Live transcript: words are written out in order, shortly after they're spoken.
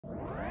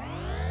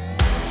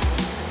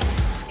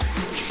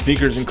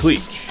Sneakers and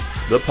Cleats,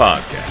 the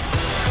podcast.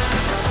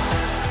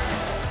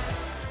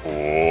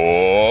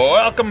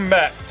 Welcome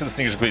back to the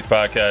Sneakers and Cleats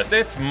podcast.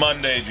 It's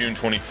Monday, June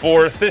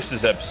 24th. This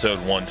is episode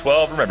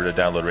 112. Remember to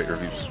download, rate,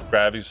 review,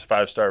 subscribe, use a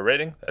 5-star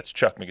rating. That's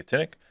Chuck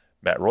Miketinac,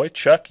 Matt Roy.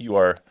 Chuck, you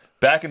are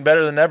back and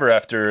better than ever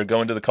after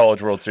going to the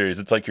College World Series.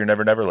 It's like you're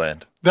Never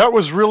Neverland. That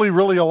was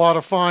really a lot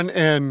of fun,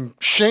 and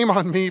shame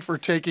on me for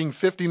taking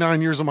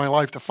 59 years of my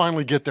life to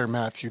finally get there,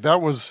 Matthew.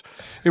 It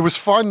was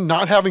fun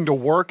not having to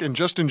work and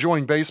just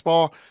enjoying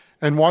baseball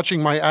and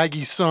watching my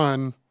Aggie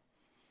son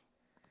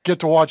get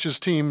to watch his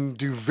team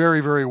do very,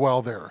 very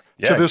well there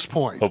to this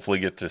point. Hopefully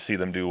get to see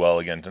them do well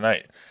again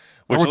tonight.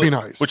 That would be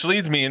nice. Which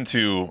leads me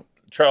into,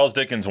 Charles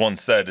Dickens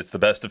once said, it's the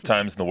best of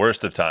times and the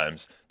worst of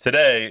times.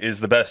 Today is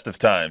the best of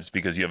times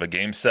because you have a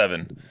Game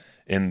 7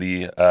 in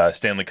the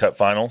Stanley Cup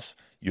Finals.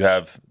 You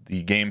have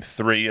the Game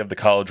 3 of the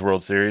College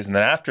World Series. And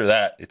then after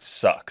that, it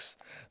sucks.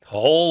 The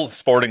whole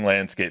sporting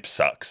landscape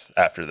sucks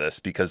after this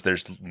because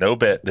there's no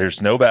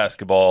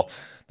basketball,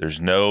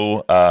 there's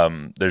no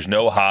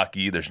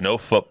hockey, there's no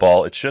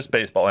football. It's just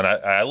baseball. And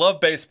I love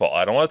baseball.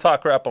 I don't want to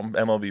talk crap on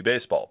MLB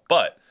baseball,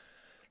 but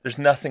there's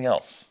nothing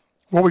else.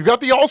 Well, we've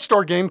got the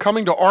All-Star game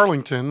coming to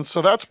Arlington,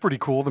 so that's pretty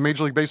cool, the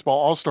Major League Baseball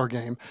All-Star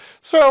game.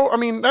 So, I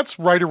mean, that's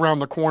right around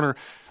the corner.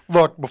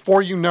 Look,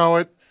 before you know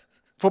it,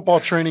 football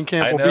training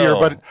camp will be here,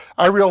 but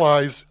I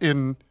realize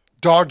in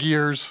dog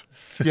years,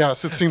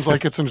 yes, it seems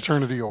like it's an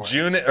eternity away.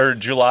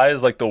 July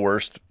is like the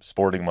worst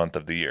sporting month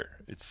of the year.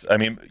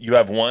 You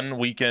have one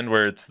weekend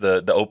where it's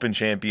the Open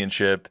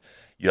Championship,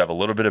 you have a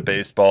little bit of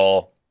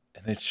baseball,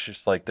 and it's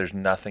just like there's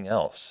nothing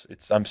else.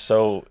 It's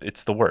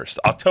the worst.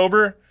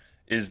 October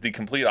is the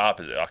complete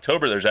opposite.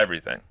 October, there's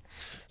everything.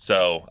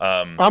 So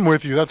I'm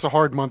with you. That's a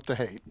hard month to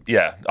hate.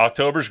 Yeah,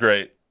 October's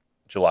great.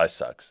 July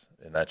sucks,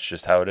 and that's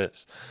just how it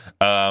is.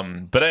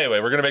 But anyway,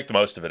 we're going to make the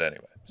most of it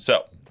anyway.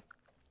 So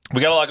we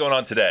got a lot going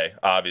on today,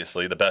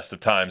 obviously, the best of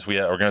times.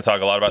 We're going to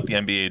talk a lot about the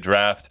NBA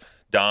draft.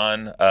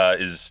 Don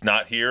is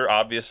not here,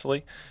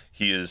 obviously.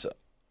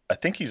 I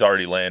think he's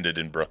already landed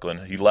in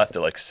Brooklyn. He left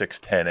at like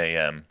 6:10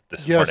 a.m.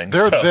 this morning.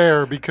 Yes, they're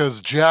there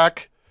because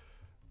Jack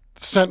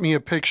sent me a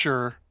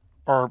picture,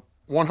 our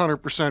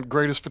 100%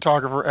 greatest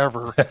photographer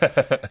ever.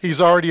 He's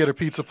already at a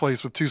pizza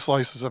place with 2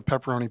 slices of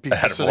pepperoni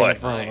pizza sitting in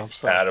front of him.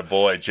 So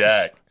attaboy,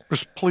 Jack.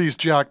 Just please,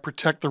 Jack,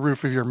 protect the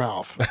roof of your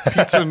mouth.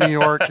 Pizza in New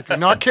York, if you're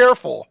not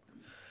careful,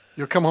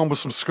 you'll come home with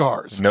some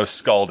scars. No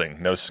scalding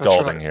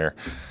here.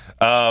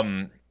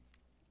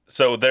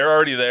 So they're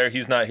already there.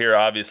 He's not here,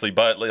 obviously.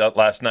 But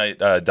last night,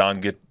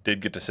 Don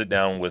did get to sit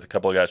down with a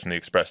couple of guys from the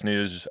Express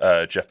News,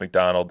 Jeff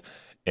McDonald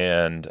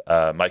and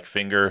Mike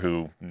Finger,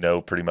 who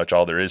know pretty much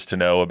all there is to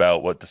know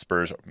about what the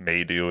Spurs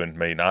may do and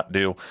may not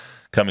do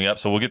coming up.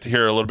 So we'll get to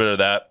hear a little bit of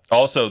that.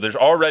 Also, there's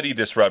already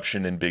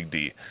disruption in Big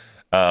D,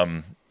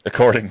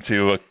 according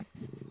to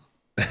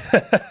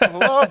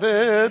love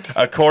it.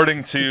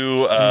 According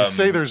to you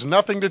say there's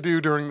nothing to do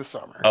during the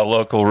summer. A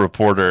local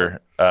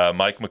reporter,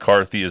 Mike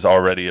McCarthy, is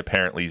already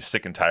apparently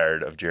sick and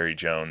tired of Jerry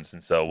Jones,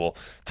 and so we'll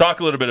talk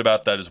a little bit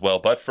about that as well.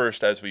 But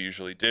first, as we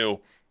usually do,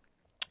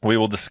 we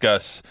will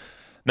discuss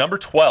number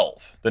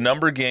 12. The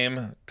number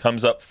game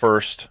comes up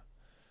first.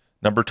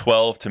 Number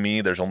 12, to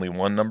me, there's only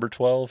one number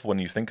 12. When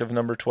you think of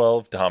number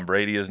 12, Tom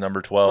Brady is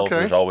number 12.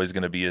 Okay. He's always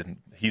going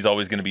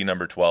to be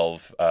number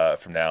 12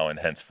 from now and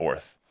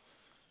henceforth.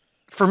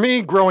 For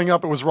me, growing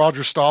up, it was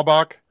Roger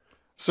Staubach.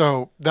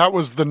 So that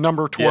was the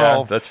number 12.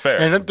 Yeah, that's fair.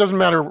 And it doesn't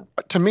matter.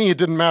 To me, it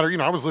didn't matter.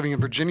 I was living in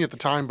Virginia at the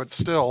time, but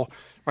still,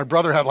 my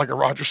brother had like a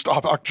Roger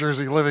Staubach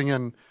jersey living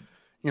in,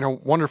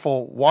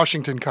 wonderful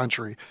Washington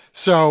country.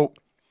 So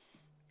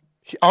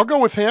I'll go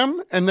with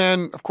him. And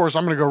then, of course,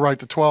 I'm going to go right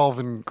to 12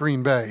 in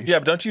Green Bay. Yeah,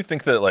 but don't you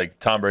think that, like,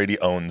 Tom Brady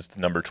owns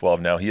number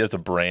 12 now? He has a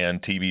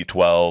brand,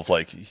 TB12.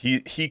 Like,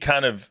 he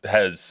kind of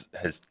has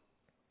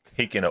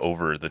taken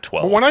over the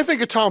 12. But when I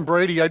think of Tom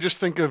Brady, I just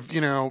think of,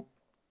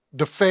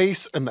 the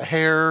face and the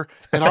hair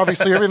and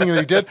obviously everything that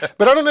he did.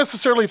 But I don't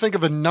necessarily think of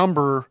the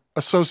number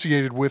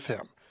associated with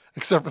him,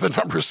 except for the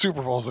number of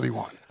Super Bowls that he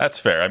won. That's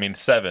fair. I mean,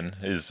 7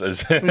 is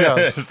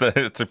yes.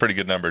 It's a pretty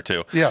good number,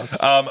 too. Yes.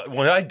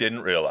 What I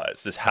didn't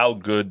realize is how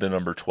good the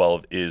number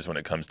 12 is when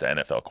it comes to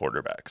NFL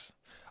quarterbacks.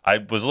 I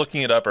was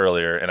looking it up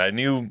earlier, and I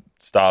knew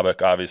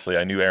Staubach, obviously.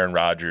 I knew Aaron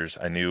Rodgers.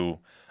 I knew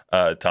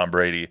Tom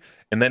Brady.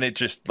 And then it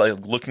just,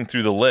 like, looking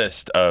through the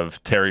list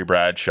of Terry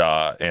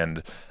Bradshaw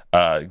and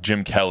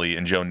Jim Kelly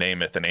and Joe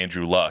Namath and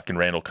Andrew Luck and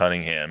Randall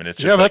Cunningham. And it's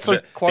just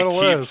quite a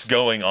list. It keeps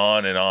going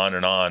on and on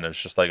and on. It's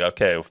just like,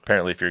 okay,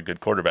 apparently if you're a good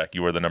quarterback,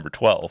 you are the number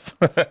 12.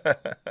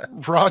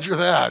 Roger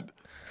that.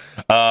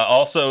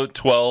 Also,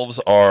 12s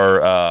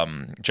are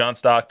John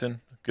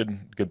Stockton,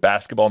 good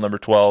basketball number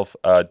 12.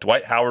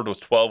 Dwight Howard was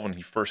 12 when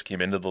he first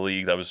came into the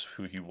league. That was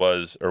who he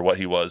was, or what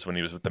he was when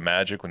he was with the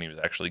Magic, when he was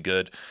actually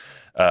good.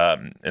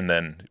 And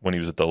then when he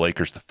was at the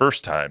Lakers the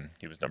first time,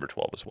 he was number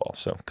 12 as well.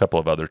 So a couple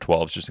of other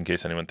 12s, just in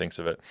case anyone thinks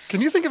of it.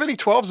 Can you think of any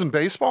 12s in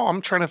baseball?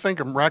 I'm trying to think.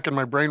 I'm racking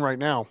my brain right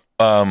now.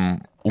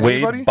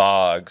 Wade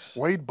Boggs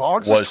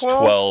was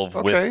 12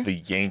 with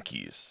the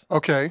Yankees.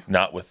 Okay.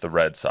 Not with the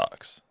Red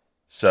Sox.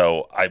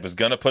 So I was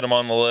going to put him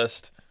on the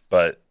list,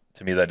 but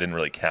to me that didn't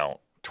really count.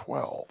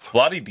 12.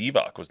 Vlade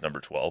Divac was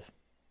number 12.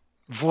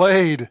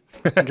 Vlade.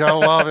 Gotta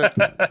love it.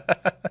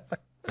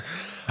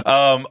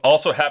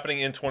 Also happening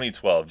in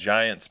 2012,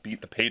 Giants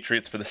beat the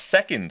Patriots for the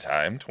second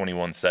time,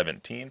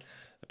 21-17.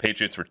 The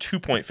Patriots were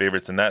 2-point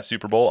favorites in that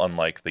Super Bowl,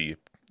 unlike the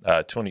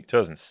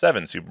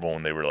 2007 Super Bowl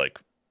when they were like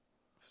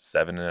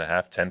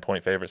 7.5,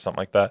 10-point favorites,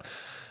 something like that.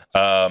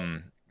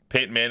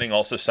 Peyton Manning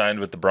also signed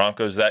with the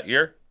Broncos that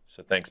year.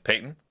 So thanks,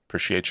 Peyton.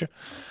 Appreciate you.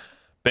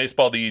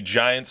 Baseball, the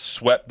Giants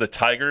swept the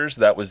Tigers.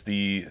 That was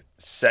the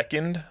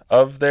second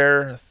of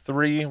their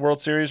 3 World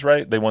Series,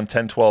 right? They won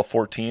 10, 12,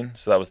 14.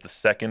 So that was the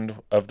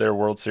second of their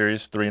World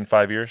Series, 3 in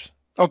 5 years.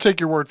 I'll take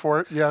your word for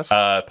it. Yes.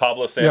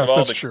 Pablo Sandoval,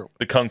 yes, that's true.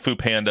 The Kung Fu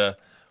Panda,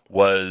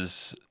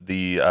 was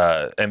the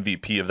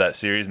MVP of that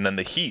series. And then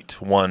the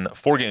Heat won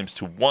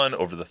 4-1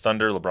 over the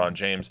Thunder. LeBron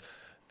James,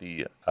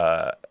 the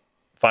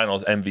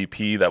Finals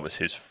MVP. That was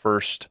his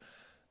first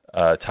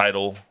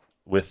title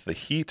with the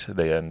Heat.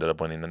 They ended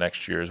up winning the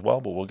next year as well,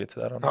 but we'll get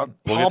to that on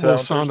Pablo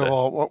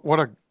Sandoval,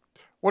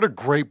 what a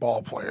great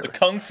ball player. The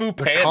Kung Fu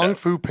Panda. The Kung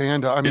Fu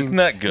Panda. I mean, isn't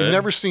that good? You've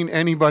never seen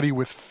anybody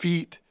with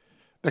feet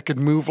that could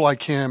move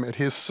like him at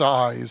his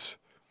size.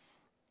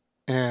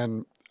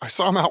 And I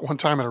saw him out one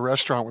time at a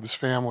restaurant with his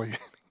family.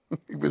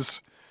 He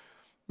was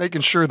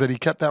making sure that he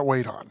kept that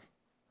weight on.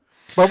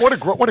 But what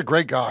a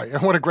great guy,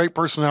 and what a great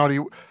personality.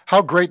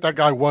 How great that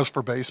guy was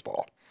for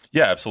baseball.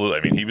 Yeah, absolutely.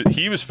 I mean,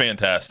 he was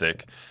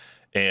fantastic.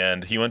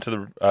 And he went to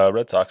the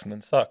Red Sox and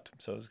then sucked,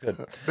 so it was good.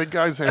 Big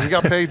guy's hand. He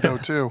got paid, though,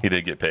 too. He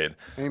did get paid.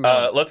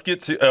 Let's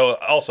get to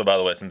also, by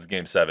the way, since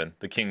Game 7,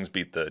 the Kings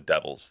beat the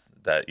Devils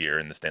that year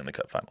in the Stanley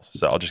Cup Finals.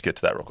 So I'll just get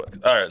to that real quick.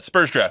 All right,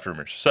 Spurs draft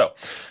rumors. So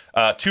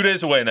 2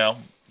 days away now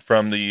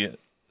from the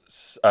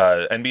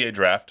NBA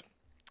draft.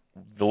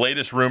 The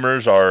latest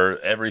rumors are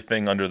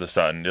everything under the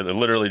sun. They're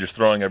literally just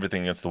throwing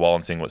everything against the wall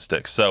and seeing what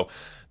sticks. So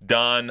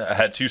Don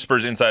had 2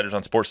 Spurs insiders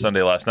on Sports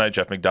Sunday last night,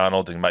 Jeff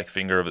McDonald and Mike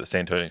Finger of the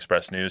San Antonio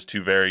Express News,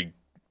 2 very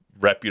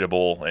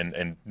reputable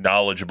and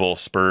knowledgeable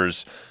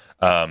Spurs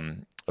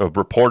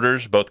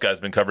reporters. Both guys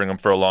have been covering them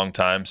for a long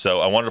time.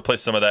 So I wanted to play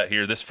some of that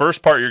here. This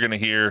first part you're going to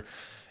hear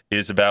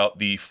is about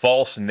the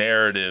false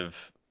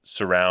narrative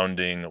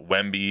surrounding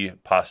Wemby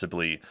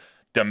possibly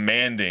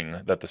demanding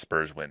that the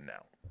Spurs win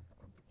now.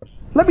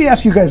 Let me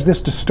ask you guys this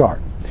to start.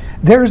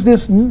 There's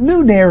this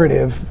new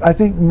narrative, I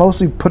think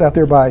mostly put out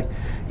there by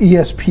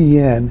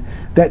ESPN,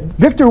 that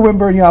Victor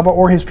Wembanyama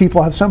or his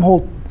people have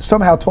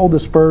somehow told the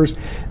Spurs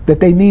that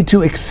they need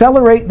to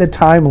accelerate the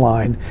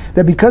timeline,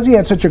 that because he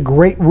had such a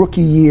great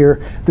rookie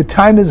year, the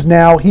time is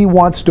now, he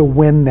wants to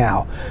win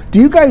now. Do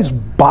you guys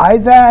buy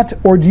that,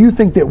 or do you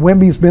think that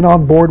Wemby's been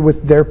on board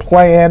with their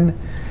plan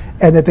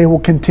and that they will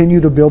continue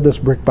to build this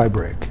brick by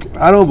brick?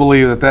 I don't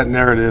believe that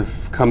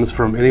narrative comes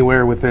from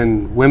anywhere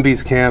within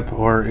Wemby's camp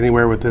or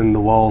anywhere within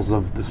the walls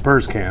of the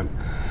Spurs camp.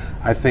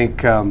 I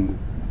think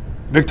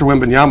Victor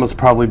Wembanyama's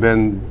probably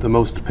been the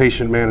most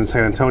patient man in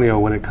San Antonio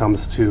when it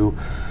comes to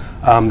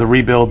the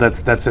rebuild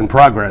that's in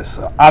progress.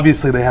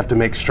 Obviously, they have to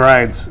make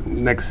strides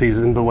next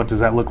season, but what does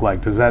that look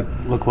like? Does that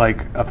look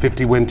like a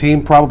 50-win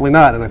team? Probably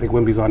not, and I think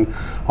Wemby's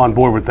on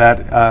board with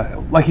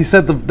that. Like he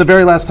said, the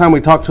very last time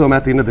we talked to him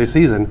at the end of the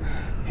season,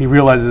 he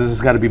realizes this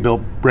has got to be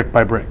built brick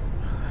by brick.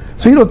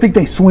 So you don't think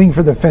they swing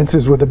for the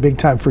fences with a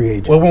big-time free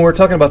agent? Well, when we're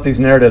talking about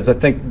these narratives, I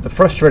think the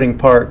frustrating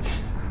part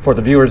for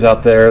the viewers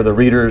out there, the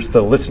readers,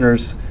 the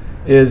listeners,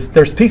 is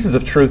there's pieces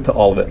of truth to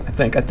all of it.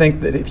 I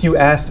think that if you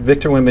asked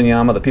Victor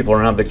Wembanyama, the people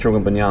around Victor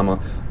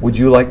Wembanyama, would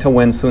you like to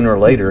win sooner or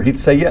later, he'd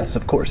say yes,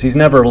 of course. He's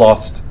never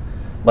lost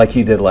like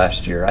he did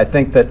last year. I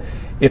think that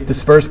if the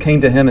Spurs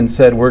came to him and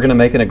said, we're going to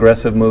make an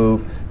aggressive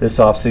move this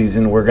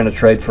offseason, we're going to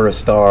trade for a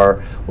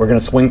star, we're going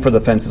to swing for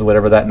the fences,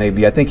 whatever that may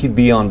be, I think he'd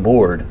be on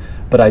board.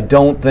 But I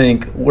don't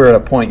think we're at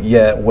a point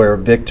yet where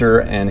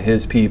Victor and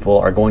his people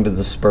are going to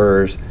the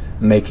Spurs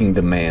making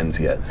demands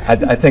yet.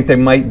 I think they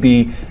might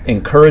be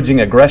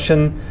encouraging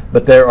aggression,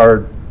 but there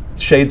are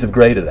shades of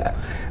gray to that.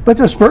 But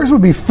the Spurs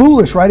would be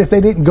foolish, right, if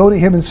they didn't go to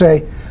him and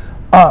say,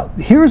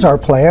 here's our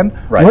plan.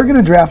 Right. We're going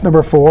to draft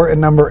number 4 and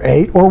number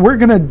 8, or we're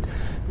going to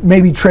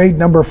maybe trade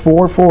number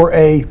 4 for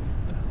a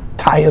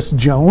Tyus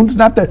Jones,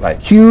 not the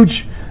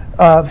huge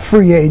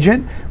free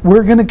agent.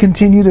 We're going to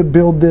continue to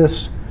build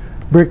this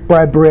brick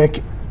by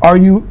brick. Are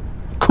you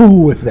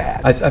cool with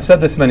that? I've said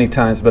this many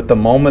times, but the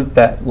moment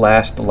that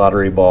last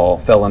lottery ball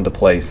fell into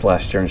place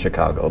last year in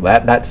Chicago,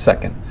 that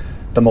second,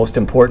 the most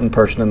important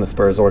person in the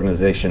Spurs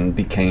organization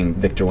became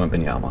Victor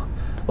Wembanyama.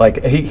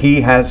 Like,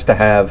 he has to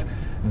have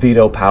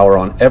veto power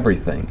on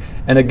everything.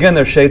 And again,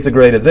 there's shades of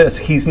gray to this.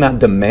 He's not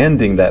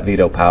demanding that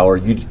veto power.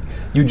 You'd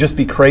just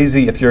be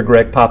crazy if you're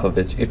Greg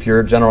Popovich, if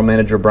you're general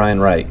manager Brian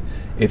Wright,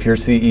 if you're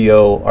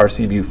CEO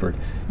R.C. Buford.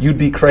 You'd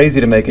be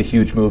crazy to make a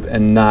huge move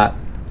and not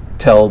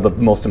tell the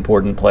most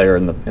important player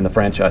in the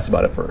franchise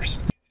about it first.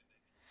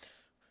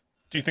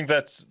 Do you think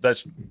that's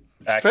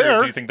accurate? Fair.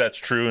 Do you think that's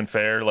true and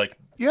fair? Like,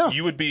 yeah.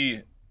 You would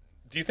be.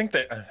 Do you think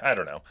that? I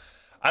don't know.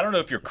 I don't know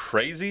if you're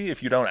crazy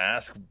if you don't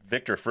ask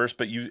Victor first,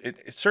 but you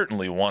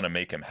certainly want to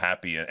make him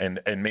happy and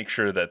make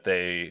sure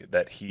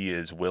that he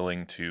is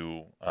willing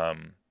to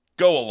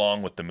go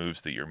along with the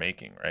moves that you're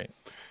making, right?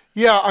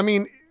 Yeah, I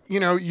mean,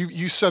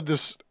 you said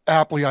this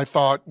aptly, I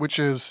thought, which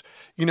is,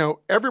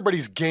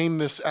 everybody's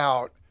gamed this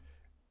out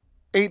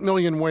 8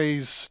 million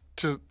ways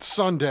to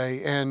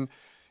Sunday. And,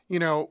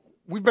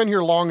 we've been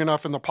here long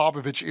enough in the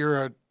Popovich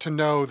era to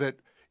know that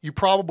you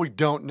probably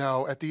don't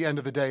know at the end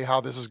of the day how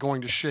this is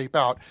going to shape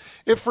out.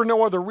 If for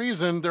no other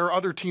reason, there are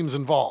other teams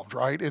involved,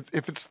 right?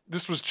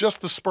 This was just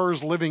the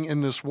Spurs living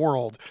in this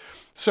world.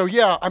 So,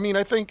 yeah, I mean,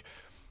 I think,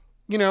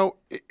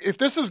 if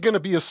this is going to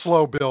be a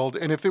slow build,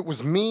 and if it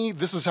was me,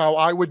 this is how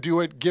I would do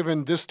it,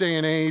 given this day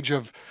and age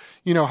of,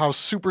 how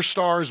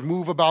superstars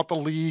move about the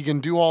league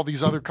and do all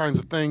these other kinds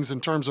of things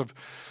in terms of,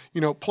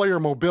 player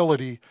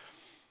mobility.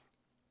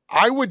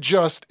 I would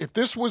just, if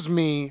this was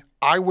me,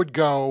 I would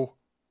go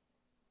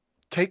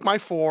take my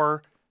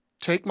 4,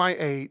 take my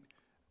 8.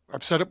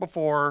 I've said it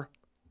before.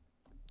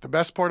 The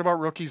best part about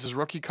rookies is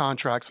rookie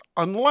contracts,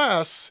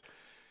 unless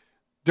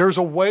there's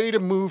a way to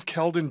move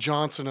Keldon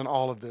Johnson in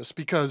all of this,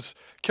 because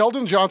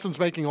Keldon Johnson's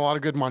making a lot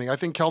of good money. I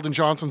think Keldon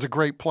Johnson's a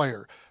great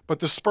player, but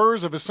the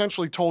Spurs have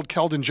essentially told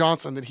Keldon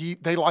Johnson that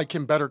they like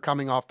him better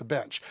coming off the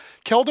bench.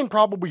 Keldon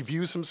probably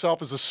views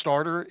himself as a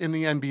starter in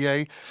the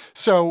NBA.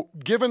 So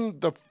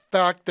given the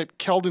fact that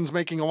Keldon's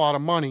making a lot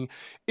of money,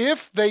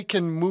 if they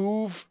can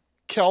move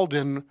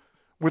Keldon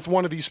with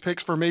one of these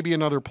picks for maybe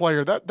another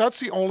player,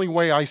 that's the only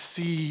way I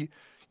see,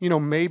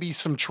 maybe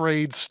some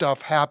trade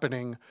stuff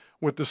happening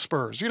with the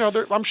Spurs.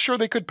 I'm sure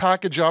they could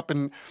package up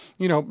and,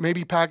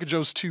 maybe package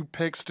those 2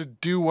 picks to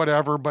do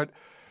whatever. But,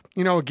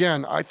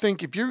 again, I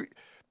think if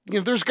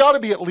there's got to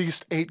be at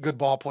least 8 good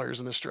ball players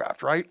in this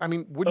draft, right? I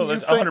mean, wouldn't you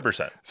think?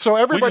 100%. So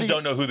everybody, we just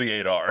don't know who the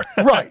 8 are.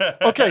 Right.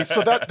 Okay,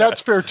 so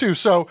that's fair too.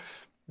 So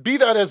be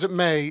that as it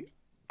may,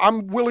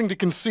 I'm willing to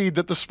concede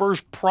that the Spurs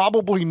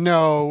probably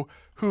know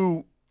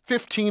who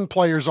 15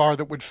 players are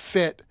that would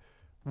fit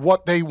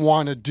what they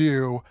want to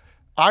do.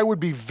 I would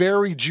be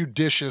very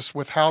judicious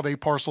with how they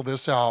parcel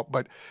this out.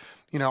 But,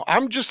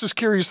 I'm just as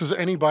curious as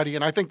anybody.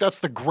 And I think that's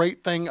the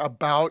great thing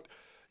about,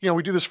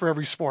 we do this for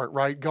every sport,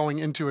 right? Going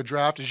into a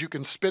draft is you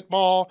can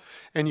spitball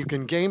and you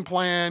can game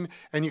plan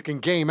and you can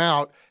game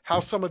out how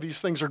some of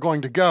these things are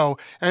going to go.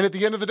 And at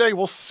the end of the day,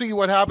 we'll see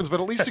what happens. But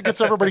at least it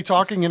gets everybody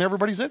talking and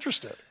everybody's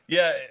interested.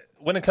 Yeah.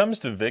 When it comes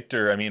to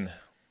Victor, I mean,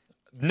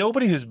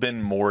 nobody has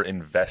been more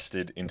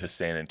invested into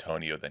San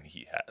Antonio than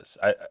he has.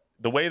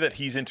 The way that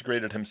he's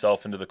integrated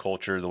himself into the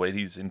culture, the way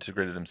he's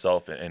integrated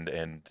himself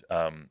and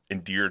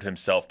endeared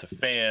himself to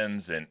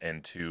fans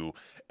and to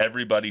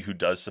everybody who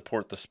does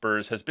support the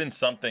Spurs has been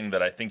something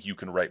that I think you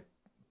can write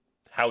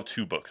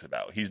how-to books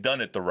about. He's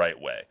done it the right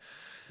way.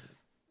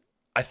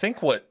 I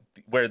think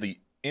where the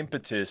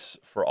impetus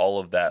for all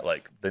of that,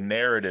 like the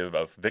narrative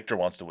of Victor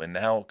wants to win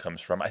now,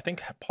 comes from, I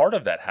think part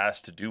of that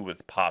has to do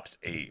with Pop's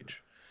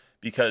age.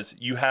 Because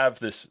you have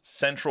this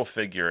central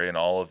figure in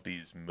all of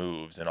these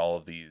moves and all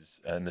of these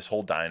and this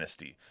whole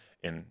dynasty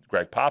in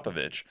Greg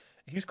Popovich.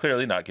 He's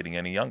clearly not getting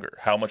any younger.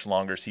 How much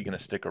longer is he going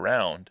to stick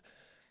around?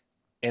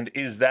 And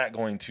is that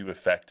going to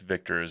affect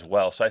Victor as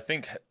well? So I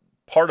think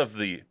part of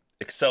the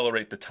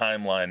accelerate the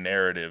timeline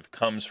narrative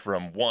comes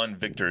from, one,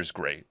 Victor is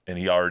great, and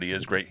he already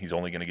is great. He's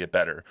only going to get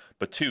better.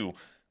 But 2,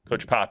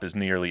 Coach Pop is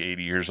nearly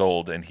 80 years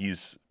old, and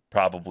he's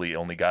probably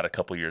only got a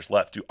couple years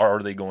left. Are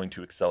they going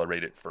to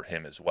accelerate it for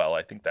him as well?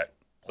 I think that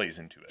plays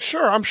into it.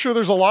 Sure, I'm sure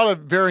there's a lot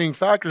of varying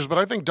factors, but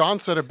I think Don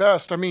said it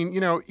best. I mean,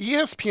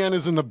 ESPN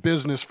is in the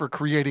business for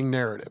creating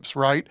narratives,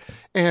 right?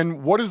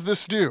 And what does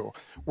this do?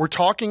 We're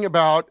talking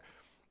about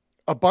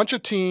a bunch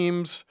of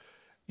teams,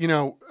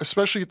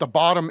 especially at the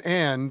bottom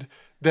end,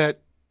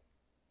 that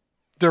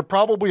there are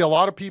probably a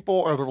lot of people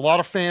or there are a lot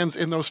of fans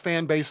in those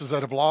fan bases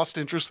that have lost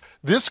interest.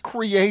 This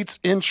creates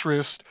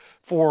interest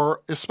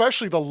for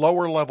especially the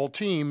lower level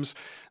teams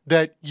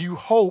that you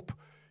hope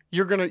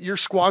your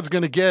squad's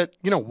going to get,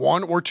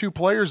 1 or 2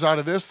 players out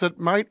of this that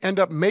might end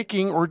up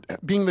making or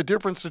being the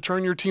difference to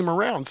turn your team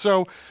around.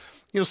 So,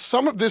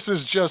 some of this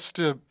is just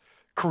to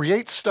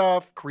create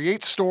stuff,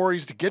 create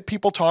stories, to get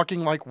people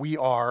talking like we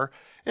are.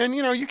 And,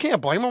 you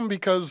can't blame them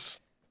because,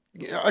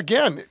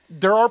 again,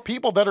 there are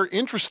people that are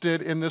interested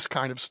in this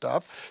kind of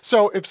stuff.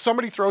 So if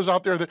somebody throws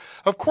out there that,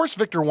 of course,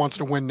 Victor wants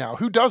to win now.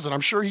 Who doesn't?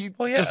 I'm sure he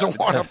doesn't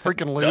want to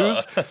freaking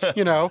lose,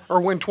 or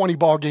win 20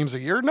 ball games a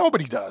year.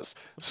 Nobody does.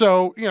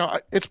 So,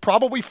 it's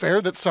probably fair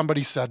that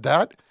somebody said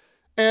that.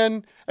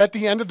 And at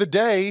the end of the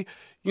day,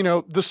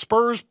 the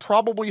Spurs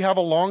probably have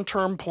a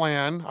long-term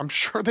plan. I'm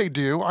sure they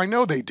do. I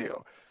know they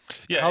do.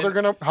 Yeah,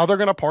 how they're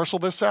gonna parcel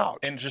this out.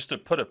 And just to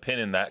put a pin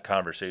in that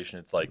conversation,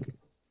 it's like,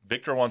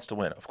 Victor wants to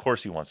win. Of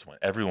course he wants to win.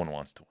 Everyone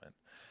wants to win.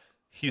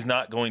 He's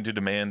not going to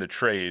demand a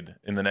trade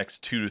in the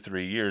next 2 to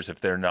 3 years if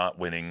they're not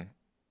winning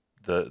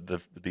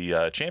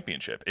the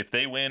championship. If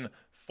they win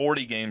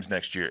 40 games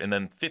next year and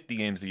then 50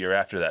 games the year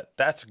after that,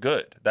 that's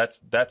good.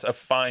 That's a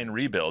fine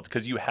rebuild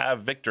because you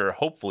have Victor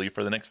hopefully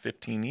for the next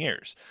 15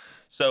 years.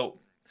 So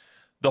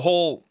the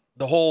whole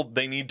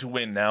they need to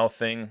win now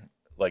thing,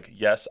 like,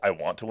 yes, I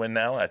want to win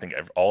now. I think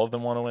all of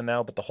them want to win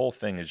now, but the whole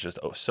thing is just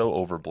so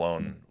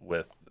overblown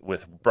with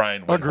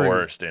Brian Agreed.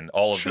 Windhorst and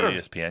all of Sure. the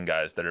ESPN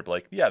guys that are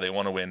like, yeah, they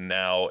want to win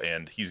now,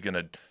 and he's going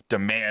to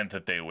demand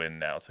that they win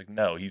now. It's like,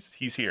 no, he's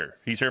here.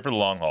 He's here for the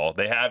long haul.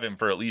 They have him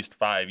for at least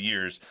 5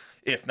 years,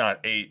 if not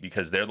 8,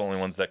 because they're the only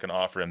ones that can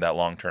offer him that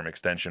long-term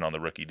extension on the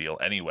rookie deal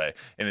anyway.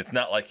 And it's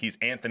not like he's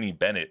Anthony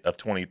Bennett of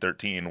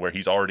 2013, where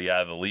he's already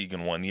out of the league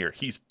in 1 year.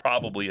 He's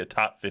probably a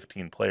top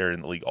 15 player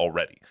in the league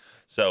already.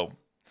 So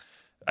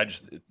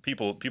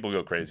people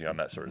go crazy on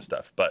that sort of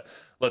stuff. But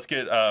let's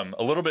get a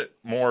little bit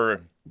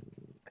more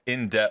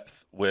in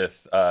depth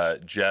with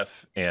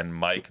Jeff and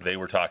Mike. They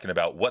were talking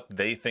about what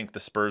they think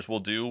the Spurs will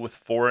do with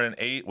 4 and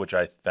 8, which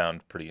I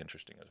found pretty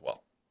interesting as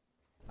well.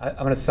 I'm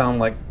going to sound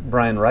like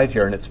Brian Wright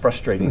here, and it's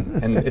frustrating.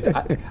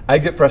 And I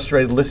get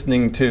frustrated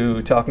listening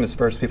to talking to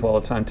Spurs people all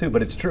the time too,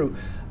 but it's true.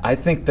 I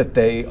think that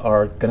they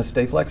are going to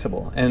stay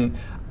flexible, and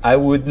I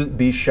wouldn't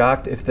be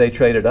shocked if they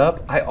traded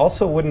up. I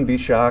also wouldn't be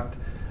shocked.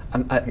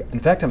 In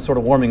fact, I'm sort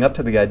of warming up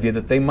to the idea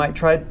that they might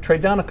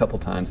trade down a couple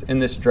times in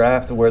this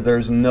draft where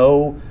there's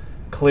no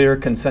clear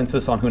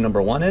consensus on who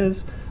number 1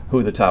 is,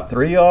 who the top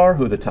 3 are,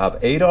 who the top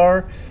 8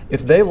 are.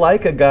 If they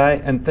like a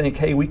guy and think,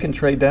 hey, we can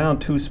trade down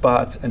 2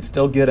 spots and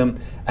still get him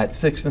at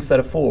 6 instead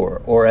of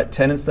 4 or at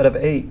 10 instead of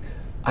 8,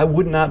 I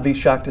would not be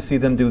shocked to see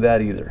them do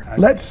that either.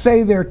 Let's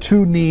say their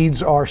 2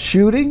 needs are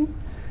shooting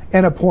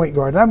and a point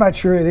guard. And I'm not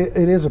sure it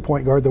is a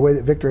point guard the way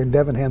that Victor and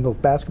Devin handle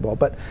basketball,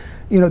 but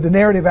the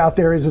narrative out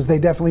there is they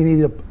definitely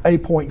need a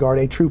point guard,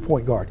 a true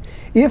point guard.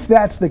 If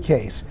that's the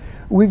case,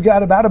 we've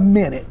got about a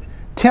minute.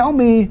 Tell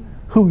me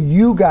who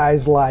you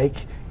guys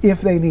like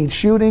if they need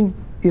shooting,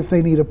 if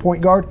they need a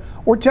point guard,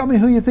 or tell me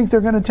who you think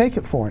they're going to take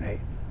at 4 and 8.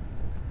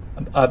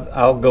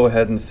 I'll go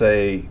ahead and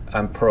say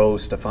I'm pro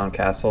Stephon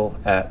Castle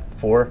at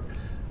 4.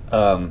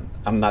 I'm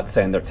not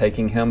saying they're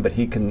taking him, but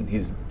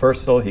he's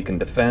versatile, he can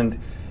defend.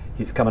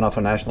 He's coming off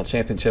a national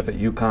championship at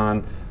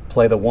UConn,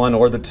 play the 1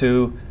 or the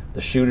 2.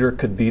 The shooter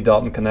could be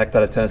Dalton Knecht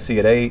out of Tennessee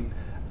at 8.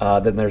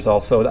 Then there's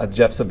also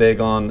Jeff's a big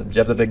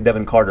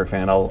Devin Carter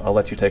fan. I'll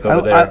let you take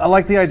over there. I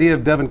like the idea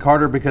of Devin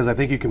Carter because I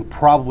think you can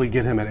probably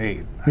get him at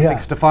 8. I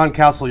think Stephon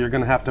Castle, you're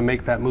going to have to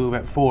make that move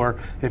at 4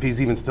 if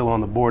he's even still on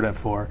the board at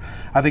 4.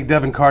 I think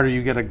Devin Carter,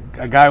 you get a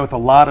guy with a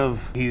lot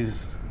of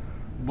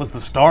was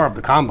the star of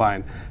the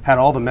combine, had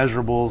all the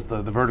measurables,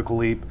 the vertical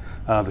leap,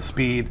 the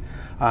speed,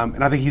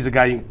 and I think he's a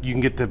guy you can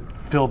get to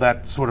fill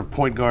that sort of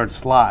point guard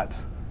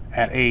slot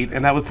at 8,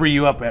 and that would free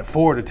you up at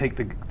 4 to take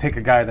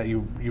a guy that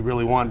you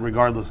really want,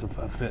 regardless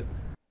of fit.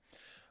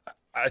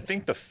 I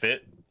think the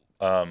fit.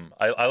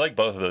 I like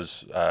both of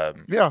those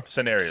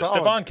scenarios.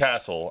 Solid. Stephon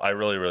Castle, I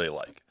really, really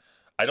like.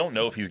 I don't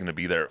know if he's going to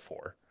be there at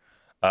 4.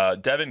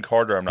 Devin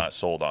Carter, I'm not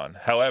sold on.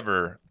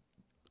 However,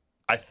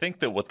 I think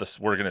that what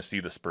we're going to see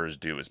the Spurs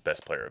do is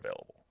best player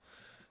available.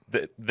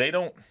 They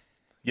don't.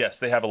 Yes,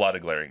 they have a lot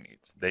of glaring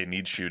needs. They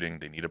need shooting.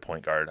 They need a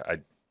point guard. I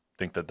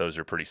think that those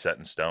are pretty set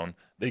in stone.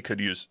 They could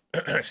use,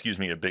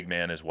 a big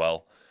man as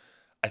well.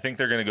 I think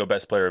they're going to go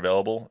best player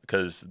available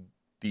because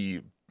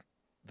the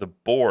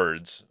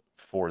boards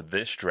for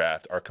this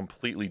draft are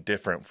completely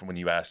different from when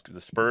you ask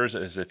the Spurs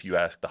as if you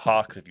ask the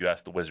Hawks, if you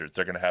ask the Wizards.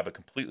 They're going to have a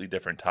completely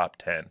different top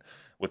 10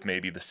 with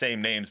maybe the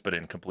same names but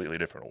in completely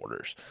different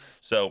orders.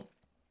 So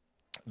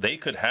they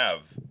could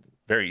have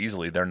very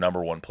easily their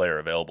number 1 player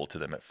available to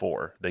them at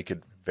 4. They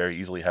could very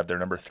easily have their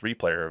number 3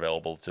 player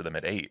available to them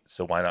at 8.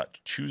 So why not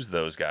choose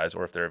those guys?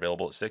 Or if they're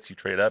available at 6, you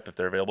trade up. If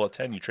they're available at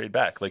 10, you trade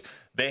back. Like,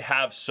 they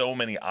have so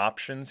many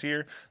options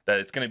here that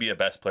it's going to be a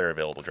best player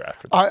available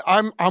draft for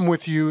them. I'm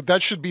with you.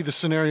 That should be the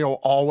scenario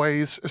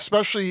always,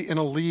 especially in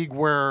a league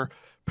where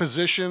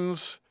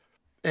positions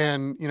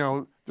and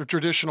the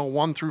traditional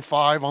 1 through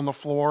 5 on the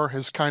floor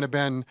has kind of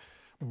been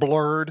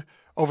blurred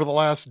over the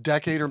last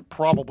decade or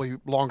probably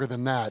longer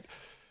than that.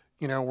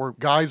 Where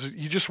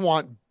you just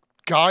want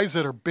guys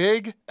that are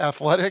big,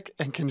 athletic,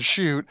 and can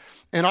shoot.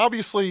 And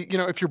obviously,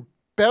 if your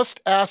best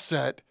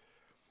asset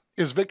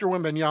is Victor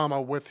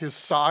Wembanyama with his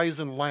size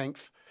and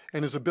length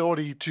and his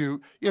ability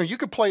to, you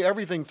could play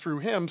everything through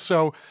him.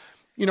 So,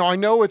 I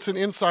know it's an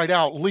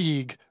inside-out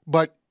league,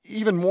 but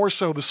even more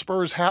so, the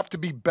Spurs have to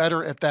be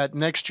better at that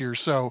next year.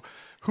 So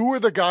who are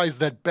the guys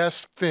that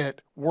best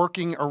fit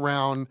working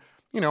around,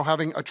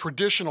 having a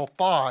traditional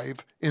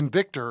 5 in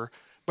Victor,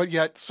 but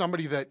yet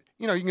somebody that,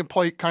 you can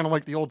play kind of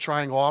like the old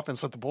triangle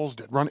offense that the Bulls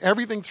did. Run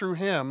everything through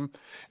him,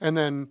 and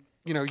then,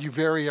 you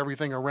vary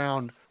everything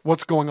around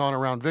what's going on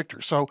around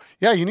Victor. So,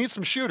 yeah, you need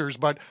some shooters,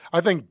 but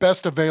I think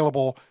best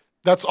available,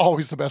 that's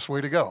always the best way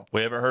to go.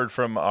 We haven't heard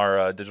from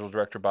our digital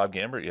director, Bob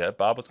Gambert, yet.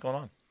 Bob, what's going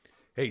on?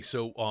 Hey,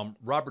 so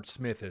Robert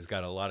Smith has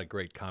got a lot of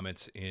great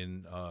comments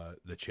in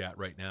the chat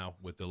right now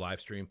with the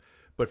live stream.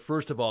 But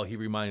first of all, he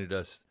reminded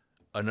us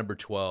number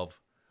 12,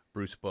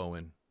 Bruce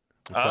Bowen.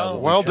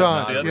 Well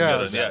done.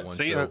 Yes.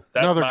 See, that's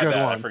another good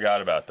bad. one. I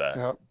forgot about that.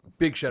 Yep.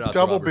 Big shout out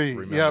Double to Robert B. for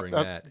remembering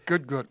that.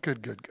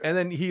 Good. And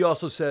then he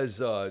also says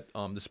the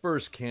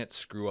Spurs can't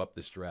screw up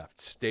this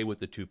draft. Stay with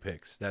the 2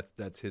 picks.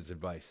 That's his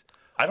advice.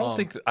 I don't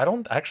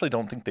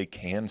think they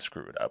can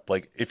screw it up.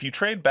 Like, if you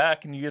trade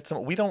back and you get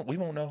some, we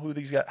won't know who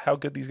these guys, how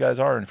good these guys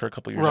are in for a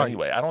couple of years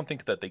anyway. I don't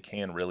think that they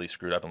can really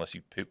screw it up unless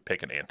you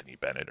pick an Anthony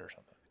Bennett or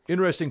something.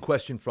 Interesting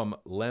question from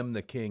Lem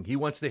the King. He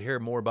wants to hear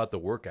more about the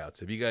workouts.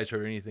 Have you guys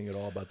heard anything at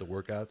all about the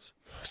workouts?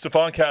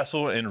 Stephon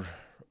Castle and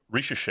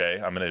Ricochet,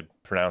 I'm going to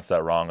pronounce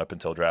that wrong up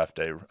until draft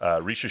day.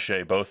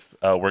 Ricochet both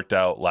worked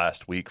out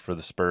last week for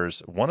the Spurs.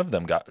 One of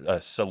them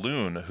got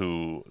Saloon,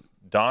 who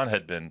Don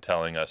had been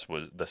telling us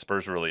was the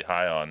Spurs were really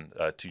high on.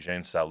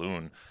 Tijane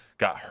Saloon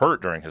got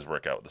hurt during his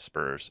workout with the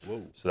Spurs.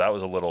 Whoa. So that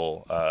was a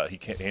little. He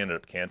ended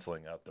up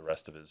canceling out the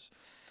rest of his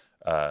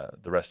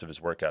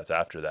workouts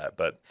after that.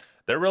 But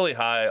they're really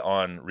high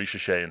on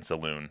Ricochet and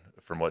Saloon,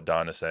 from what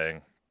Don is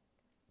saying.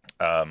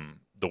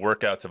 The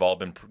workouts have all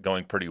been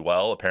going pretty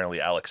well.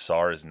 Apparently, Alex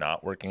Sarr is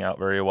not working out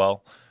very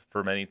well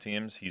for many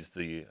teams. He's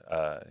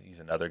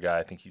another guy.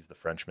 I think he's the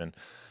Frenchman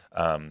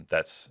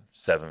that's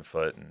 7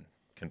 foot and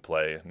can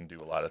play and do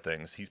a lot of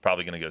things. He's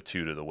probably going to go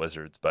 2 to the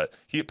Wizards, but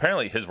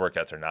apparently his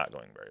workouts are not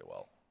going very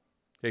well.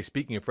 Hey,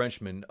 speaking of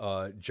Frenchmen,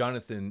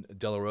 Jonathan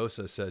De La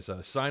Rosa says,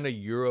 sign a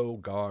Euro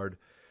guard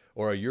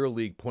or a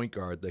EuroLeague point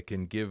guard that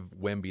can give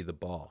Wemby the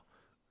ball.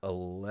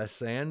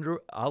 Alessandro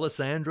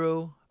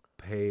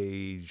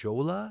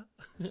Pejola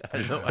I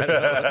don't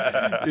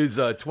know, is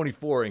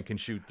 24 and can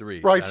shoot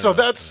 3. Right, so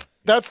that's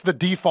the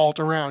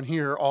default around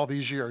here all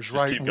these years, Just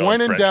right? keep going,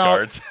 When in French doubt,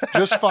 guards.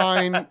 just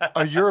find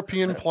a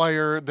European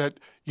player that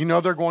you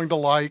know they're going to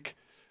like,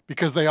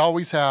 because they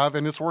always have,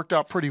 and it's worked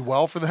out pretty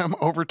well for them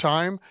over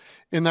time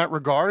in that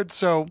regard.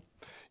 So,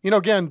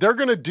 again, they're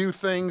going to do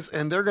things,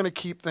 and they're going to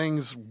keep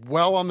things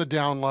well on the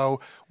down low.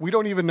 We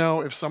don't even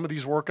know if some of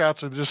these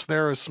workouts are just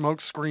there as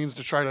smoke screens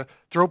to try to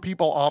throw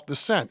people off the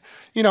scent.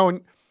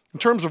 In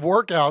terms of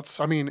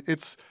workouts, I mean,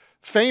 it's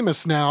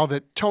famous now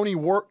that Tony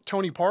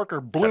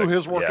Parker blew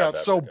his workout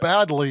so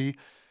badly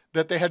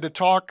that they had to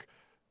talk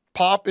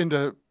Pop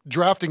into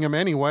drafting him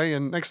anyway,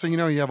 and next thing you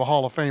know, you have a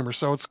Hall of Famer.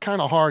 So it's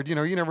kind of hard. You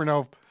never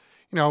know if,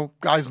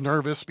 guy's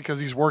nervous because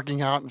he's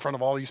working out in front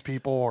of all these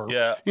people or,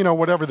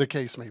 whatever the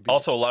case may be.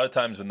 Also, a lot of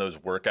times when those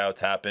workouts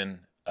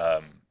happen,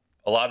 a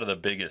lot of the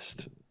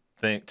biggest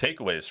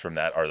takeaways from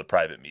that are the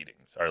private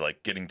meetings, are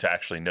like getting to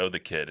actually know the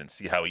kid and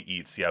see how he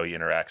eats, see how he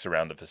interacts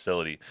around the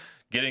facility,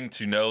 getting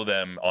to know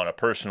them on a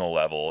personal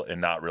level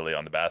and not really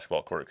on the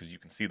basketball court, because you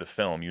can see the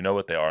film, you know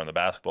what they are on the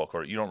basketball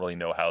court. You don't really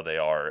know how they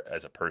are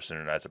as a person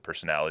and as a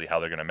personality, how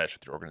they're going to mesh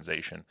with your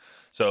organization.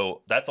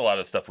 So that's a lot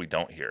of stuff we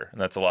don't hear,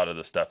 and that's a lot of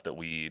the stuff that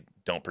we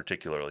don't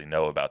particularly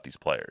know about these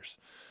players.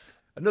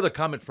 Another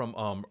comment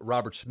from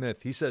Robert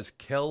Smith. He says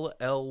Kel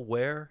L.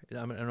 Ware. I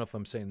don't know if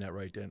I'm saying that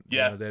right, Dan.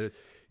 Yeah.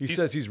 He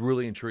says he's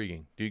really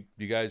intriguing. Do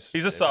you guys?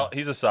 He's a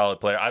solid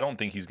player. I don't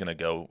think he's going to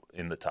go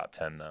in the top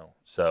 10 though.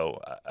 So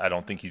I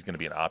don't think he's going to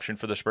be an option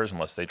for the Spurs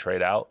unless they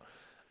trade out.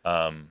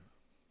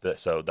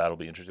 So that'll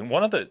be interesting.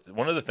 One of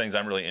the things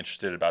I'm really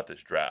interested about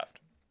this draft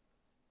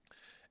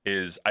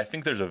is I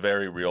think there's a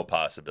very real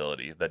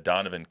possibility that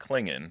Donovan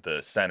Clingan,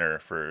 the center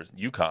for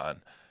UConn,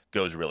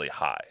 goes really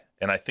high,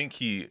 and I think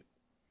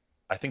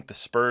the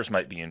Spurs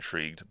might be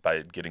intrigued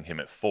by getting him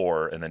at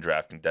 4 and then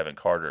drafting Devin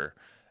Carter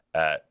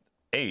at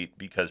 8,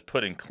 because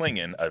putting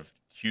Clingan, a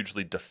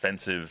hugely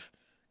defensive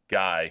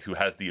guy who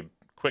has the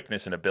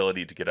quickness and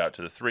ability to get out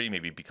to the 3,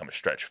 maybe become a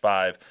stretch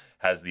 5,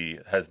 has the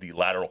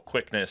lateral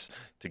quickness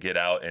to get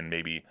out and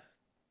maybe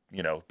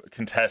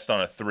contest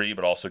on a 3,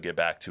 but also get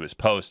back to his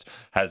post,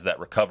 has that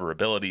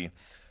recoverability.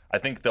 I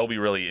think they'll be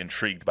really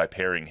intrigued by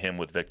pairing him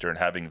with Victor and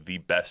having the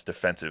best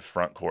defensive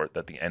front court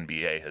that the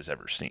NBA has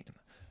ever seen.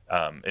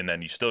 And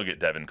then you still get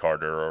Devin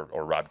Carter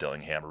or Rob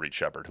Dillingham or Reed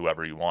Shepard,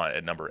 whoever you want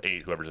at number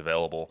 8, whoever's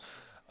available.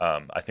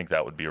 I think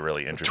that would be a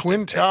really interesting.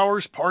 Twin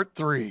Towers Part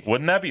 3.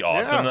 Wouldn't that be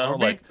awesome though?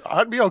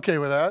 I'd be okay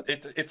with that.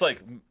 It's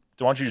like, why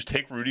don't you just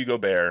take Rudy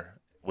Gobert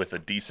with a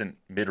decent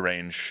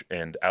mid-range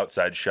and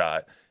outside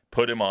shot,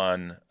 put him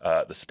on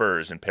the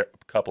Spurs and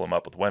couple him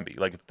up with Wemby?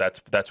 Like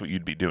that's what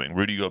you'd be doing.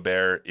 Rudy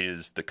Gobert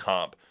is the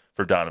comp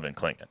for Donovan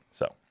Clingan.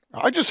 So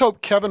I just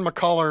hope Kevin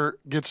McCullough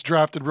gets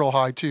drafted real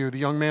high too. The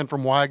young man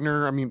from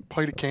Wagner. I mean,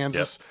 played at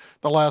Kansas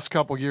the last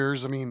couple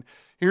years. I mean,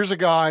 here's a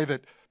guy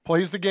that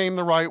plays the game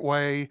the right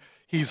way.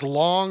 He's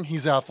long.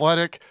 He's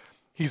athletic.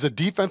 He's a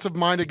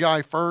defensive-minded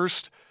guy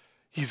first.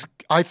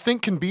 I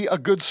think, can be a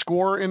good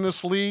scorer in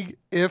this league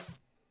if,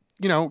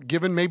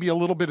 given maybe a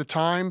little bit of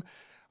time.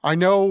 I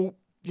know,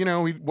 he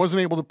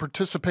wasn't able to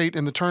participate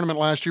in the tournament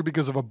last year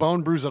because of a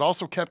bone bruise that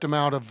also kept him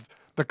out of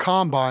the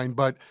combine,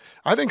 but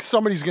I think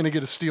somebody's going to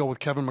get a steal with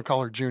Kevin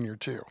McCullough Jr.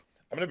 too.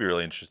 I'm going to be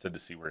really interested to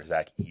see where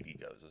Zach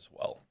Edey goes as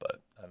well, but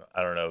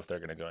I don't know if they're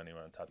going to go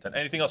anywhere in the top 10.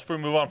 Anything else before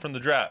we move on from the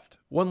draft?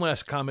 One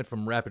last comment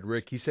from Rapid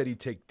Rick. He said he'd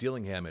take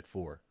Dillingham at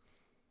 4.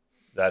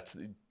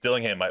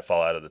 Dillingham might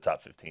fall out of the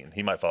top 15.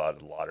 He might fall out of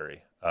the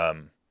lottery.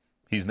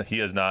 He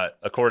is not,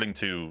 according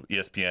to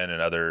ESPN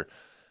and other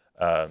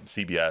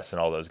CBS and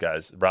all those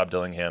guys, Rob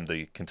Dillingham,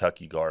 the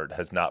Kentucky guard,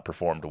 has not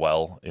performed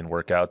well in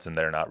workouts, and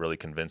they're not really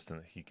convinced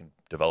that he can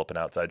develop an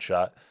outside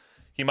shot.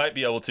 He might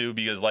be able to,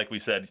 because like we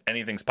said,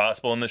 anything's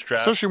possible in this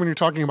draft. Especially when you're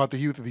talking about the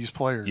youth of these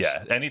players.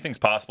 Yeah, anything's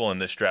possible in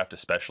this draft,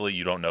 especially.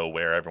 You don't know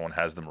where everyone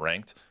has them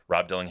ranked.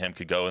 Rob Dillingham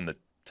could go in the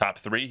top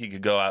 3. He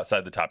could go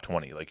outside the top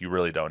 20. Like, you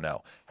really don't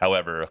know.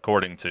 However,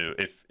 according to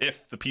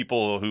if the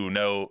people who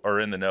know are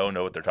in the know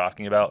what they're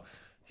talking about,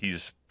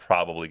 he's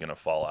probably going to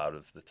fall out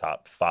of the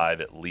top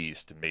 5 at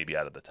least, maybe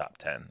out of the top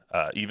 10.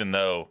 Even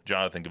though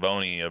Jonathan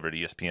Givony over at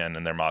ESPN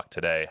in their mock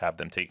today have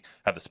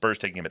the Spurs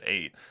taking him at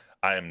 8.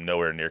 I am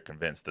nowhere near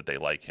convinced that they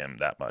like him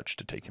that much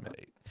to take him at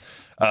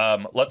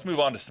 8. Let's move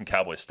on to some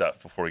Cowboys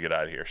stuff before we get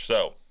out of here.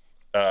 So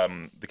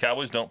the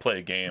Cowboys don't play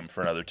a game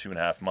for another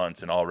 2.5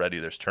 months, and already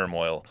there's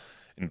turmoil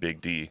in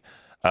Big D.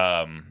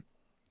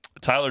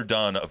 Tyler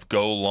Dunn of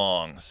Go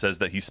Long says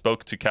that he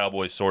spoke to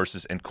Cowboys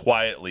sources, and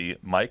quietly,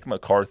 Mike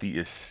McCarthy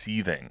is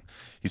seething.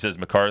 He says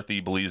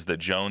McCarthy believes that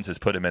Jones has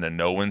put him in a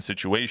no-win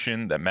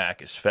situation, that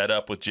Mac is fed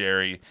up with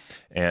Jerry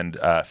and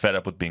fed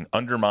up with being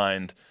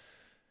undermined.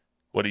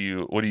 What do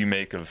you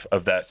make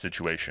of that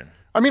situation?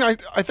 I mean,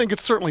 I think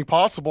it's certainly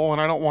possible,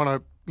 and I don't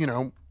want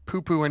to,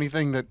 poo-poo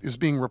anything that is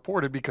being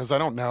reported because I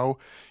don't know,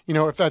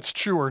 if that's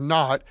true or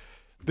not.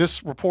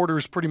 This reporter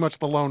is pretty much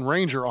the Lone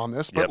Ranger on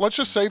this. But let's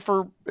just say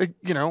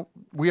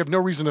we have no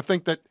reason to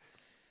think that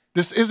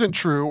this isn't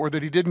true or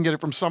that he didn't get it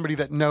from somebody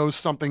that knows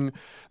something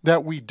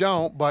that we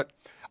don't. But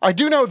I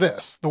do know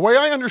this. The way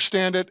I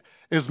understand it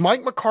is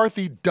Mike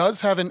McCarthy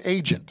does have an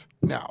agent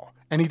now,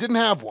 and he didn't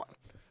have one.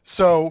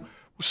 So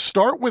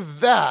start with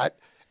that,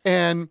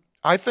 and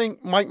I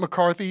think Mike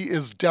McCarthy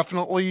is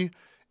definitely,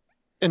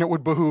 and it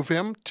would behoove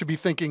him to be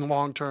thinking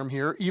long-term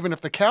here, even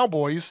if the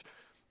Cowboys,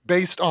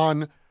 based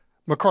on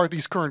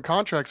McCarthy's current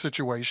contract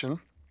situation,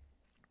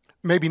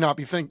 maybe not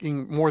be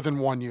thinking more than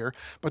 1 year.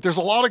 But there's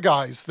a lot of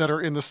guys that are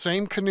in the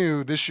same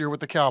canoe this year with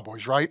the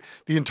Cowboys, right?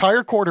 The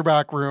entire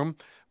quarterback room,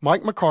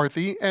 Mike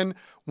McCarthy, and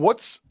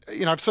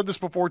I've said this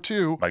before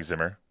too. Mike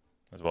Zimmer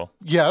as well.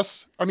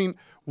 Yes. I mean,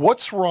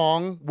 what's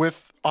wrong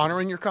with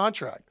honoring your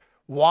contract?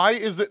 Why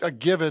is it a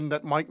given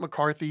that Mike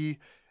McCarthy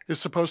is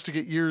supposed to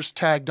get years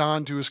tagged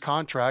on to his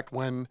contract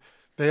when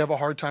they have a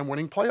hard time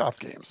winning playoff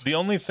games? The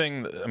only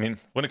thing,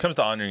 when it comes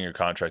to honoring your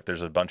contract,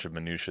 there's a bunch of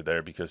minutia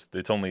there because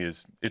it's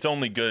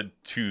only good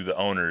to the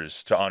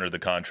owners to honor the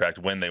contract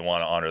when they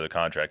want to honor the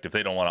contract. If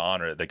they don't want to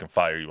honor it, they can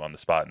fire you on the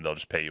spot and they'll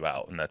just pay you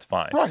out, and that's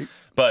fine. Right.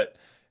 But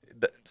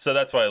so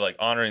that's why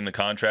honoring the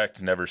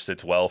contract never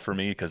sits well for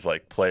me because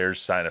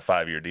players sign a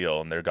 5-year deal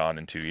and they're gone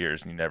in 2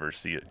 years and you never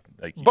see it.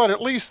 But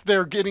at least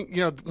they're getting,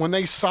 when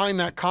they sign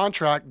that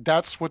contract,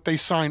 that's what they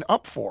sign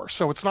up for.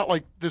 So it's not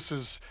like this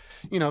is,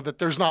 that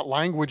there's not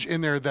language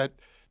in there that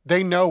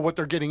they know what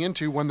they're getting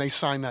into when they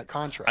sign that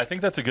contract. I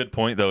think that's a good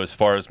point, though, as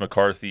far as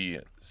McCarthy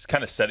is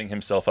kind of setting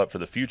himself up for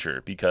the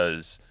future,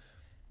 because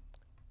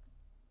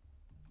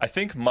I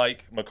think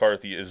Mike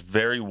McCarthy is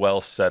very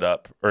well set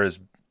up, or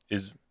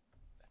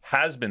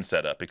has been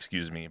set up,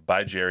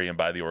 by Jerry and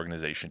by the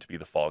organization to be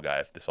the fall guy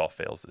if this all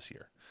fails this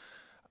year.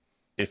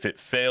 If it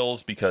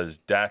fails because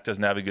Dak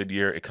doesn't have a good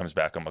year, it comes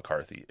back on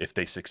McCarthy. If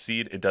they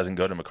succeed, it doesn't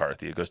go to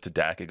McCarthy. It goes to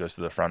Dak. It goes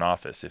to the front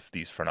office if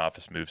these front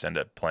office moves end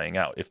up playing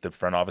out. If the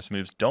front office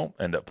moves don't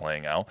end up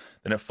playing out,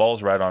 then it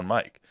falls right on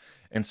Mike.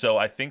 And so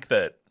I think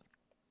that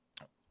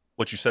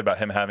what you said about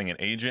him having an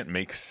agent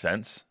makes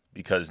sense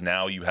because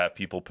now you have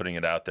people putting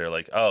it out there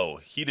like, oh,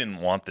 he didn't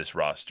want this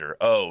roster.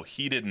 Oh,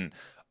 he didn't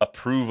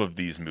approve of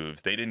these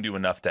moves. They didn't do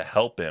enough to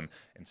help him.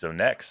 And so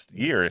next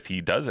year, if he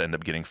does end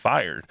up getting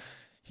fired,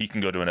 he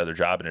can go to another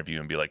job interview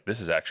and be like, this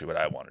is actually what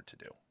I wanted to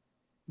do.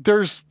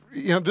 There's,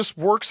 this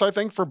works, I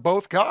think, for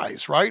both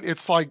guys, right?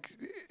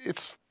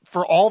 It's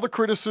for all the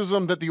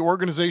criticism that the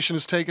organization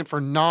has taken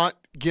for not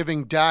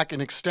giving Dak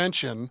an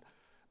extension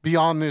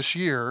beyond this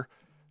year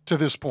to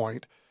this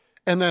point.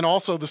 And then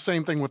also the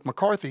same thing with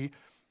McCarthy.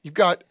 You've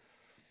got,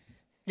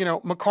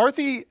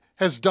 McCarthy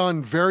has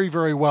done very,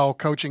 very well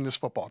coaching this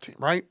football team,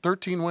 right?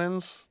 13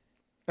 wins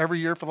every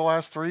year for the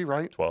last 3,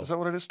 right? 12. Is that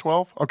what it is?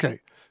 12?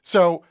 Okay.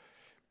 So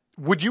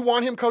would you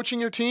want him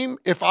coaching your team?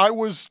 If I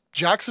was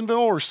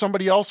Jacksonville or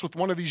somebody else with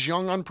one of these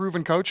young,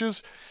 unproven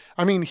coaches,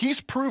 he's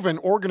proven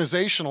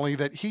organizationally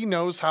that he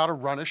knows how to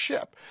run a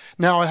ship.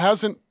 Now, it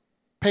hasn't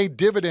paid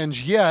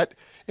dividends yet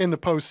in the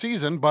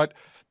postseason, but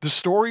the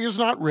story is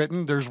not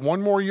written. There's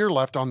one more year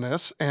left on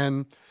this.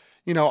 And,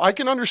 I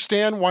can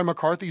understand why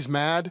McCarthy's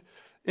mad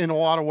in a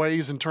lot of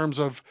ways in terms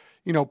of,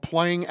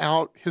 playing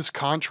out his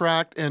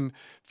contract and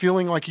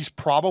feeling like he's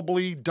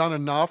probably done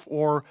enough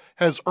or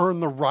has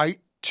earned the right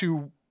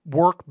to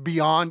work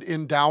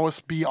in Dallas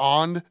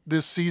beyond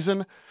this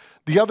season.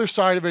 The other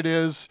side of it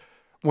is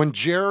when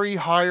Jerry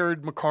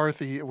hired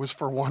McCarthy, it was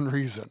for one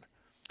reason,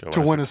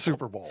 to win a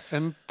Super Bowl.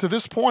 And to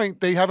this point,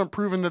 they haven't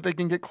proven that they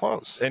can get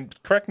close. And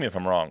correct me if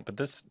I'm wrong, but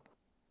this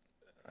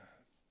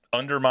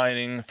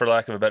undermining, for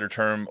lack of a better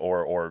term,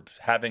 or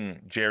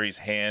having Jerry's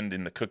hand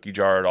in the cookie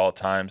jar at all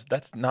times,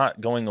 that's not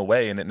going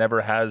away, and it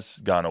never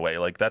has gone away.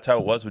 That's how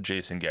it was with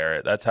Jason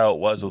Garrett. That's how it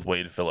was with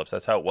Wade Phillips.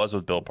 That's how it was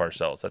with Bill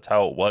Parcells. That's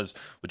how it was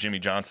with Jimmy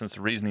Johnson. It's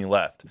the reason he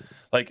left.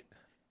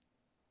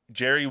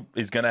 Jerry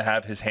is going to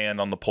have his hand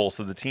on the pulse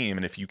of the team,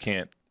 and if you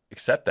can't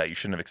accept that, you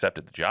shouldn't have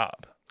accepted the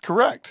job.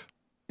 Correct.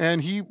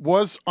 and he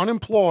was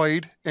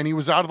unemployed, and he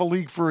was out of the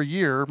league for a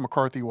year,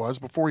 McCarthy was,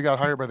 before he got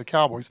hired by the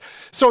Cowboys.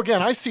 So,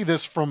 again, I see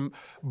this from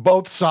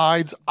both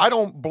sides. I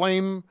don't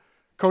blame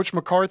Coach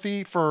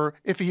McCarthy for,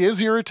 if he is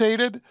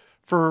irritated,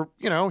 for,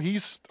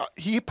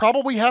 he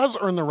probably has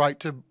earned the right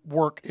to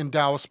work in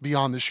Dallas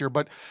beyond this year.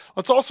 But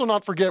let's also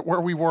not forget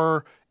where we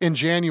were in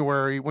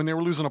January when they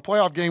were losing a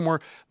playoff game,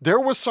 where there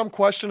was some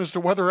question as to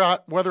whether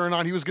or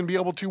not he was going to be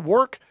able to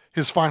work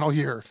his final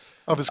year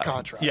of his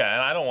contract. Yeah,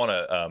 and I don't want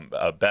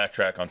to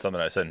backtrack on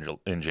something I said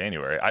in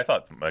January. I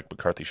thought Mike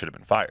McCarthy should have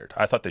been fired.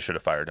 I thought they should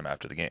have fired him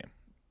after the game.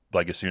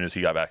 Like, as soon as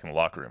he got back in the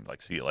locker room,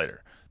 like, see you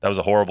later. That was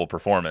a horrible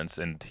performance,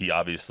 and he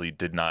obviously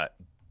did not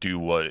do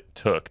what it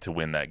took to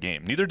win that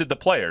game. Neither did the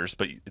players,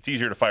 but it's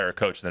easier to fire a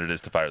coach than it is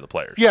to fire the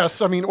players.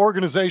 Yes, I mean,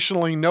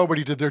 organizationally,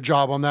 nobody did their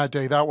job on that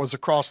day. That was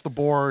across the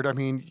board. I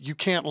mean, you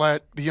can't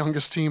let the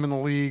youngest team in the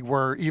league,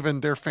 where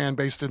even their fan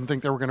base didn't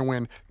think they were going to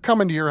win,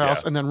 come into your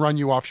house and then run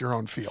you off your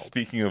own field.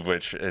 Speaking of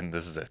which, and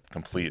this is a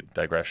complete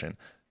digression,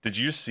 did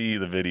you see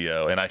the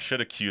video? And I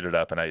should have queued it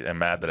up, and I am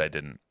mad that I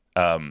didn't.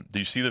 Did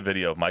you see the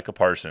video of Micah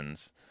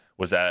Parsons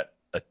was at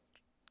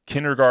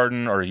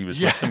kindergarten, or he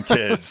was with some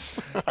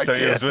kids? So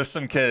he was with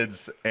some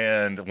kids,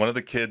 and one of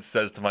the kids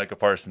says to Micah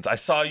Parsons, "I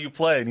saw you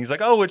play," and he's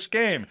like, "Oh, which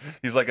game?"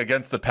 He's like,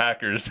 "Against the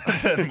Packers."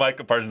 And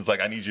Micah Parsons is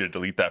like, "I need you to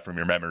delete that from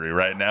your memory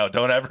right now.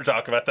 Don't ever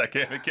talk about that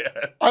game again."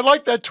 I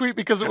like that tweet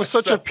because it was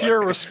such a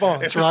pure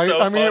response, right?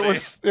 So I mean, funny.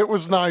 it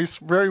was nice,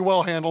 very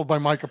well handled by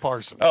Micah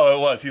Parsons. Oh,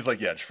 it was. He's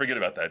like, "Yeah, just forget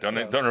about that. Don't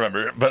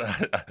remember."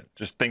 But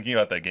just thinking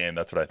about that game,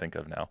 that's what I think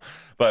of now.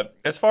 But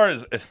as far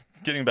as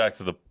getting back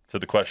to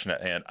the question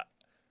at hand,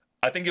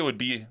 I think it would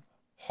be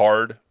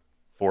hard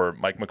for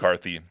Mike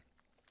McCarthy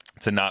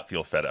to not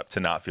feel fed up, to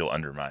not feel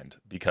undermined,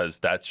 because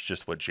that's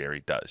just what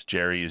Jerry does.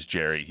 Jerry is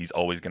Jerry. He's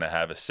always going to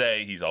have a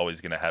say. He's always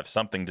going to have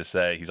something to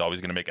say. He's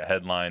always going to make a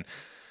headline.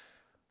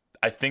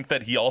 I think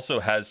that he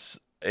also has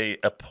a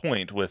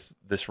point with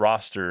this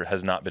roster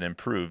has not been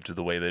improved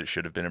the way that it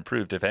should have been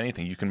improved. If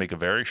anything, you can make a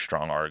very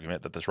strong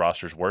argument that this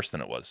roster is worse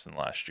than it was in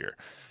last year.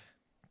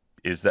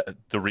 Is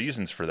that the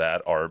reasons for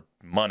that are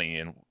money,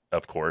 and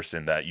of course,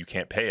 in that you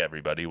can't pay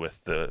everybody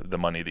with the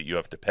money that you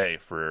have to pay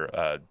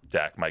for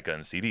Dak, Micah,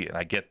 and CD, and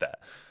I get that.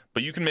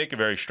 But you can make a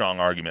very strong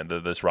argument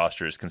that this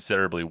roster is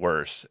considerably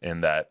worse in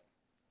that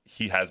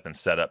he has been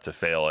set up to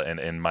fail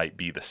and might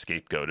be the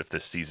scapegoat if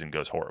this season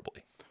goes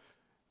horribly.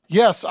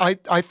 Yes,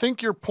 I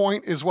think your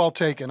point is well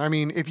taken. I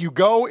mean, if you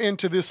go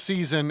into this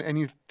season and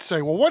you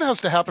say, well, what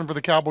has to happen for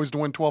the Cowboys to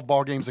win 12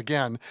 ball games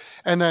again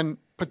and then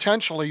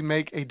potentially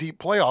make a deep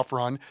playoff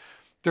run,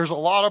 there's a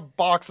lot of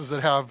boxes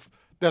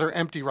that are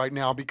empty right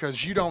now,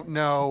 because you don't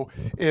know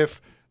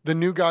if the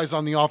new guys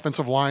on the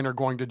offensive line are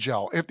going to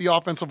gel, if the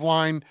offensive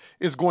line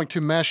is going to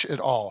mesh at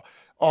all.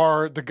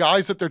 Are the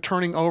guys that they're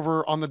turning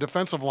over on the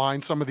defensive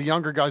line, some of the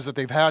younger guys that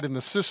they've had in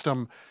the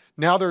system,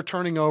 now they're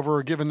turning over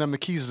or giving them the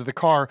keys to the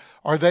car,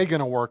 are they going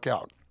to work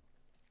out?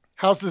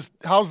 How's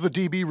the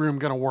DB room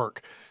going to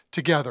work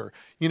together?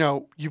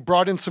 You've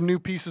brought in some new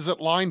pieces at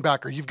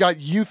linebacker. You've got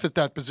youth at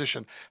that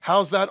position.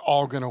 How's that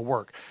all going to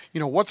work?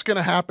 What's going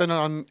to happen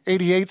on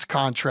 88's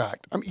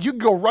contract? I mean, you can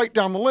go right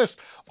down the list.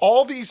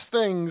 All these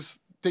things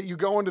that you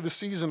go into the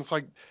season, it's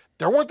like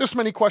there weren't this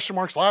many question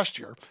marks last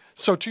year.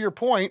 So to your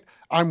point,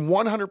 I'm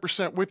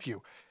 100% with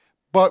you.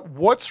 But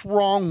what's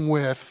wrong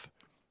with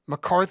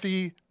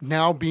McCarthy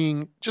now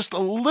being just a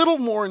little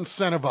more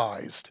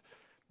incentivized?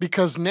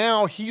 Because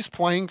now he's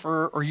playing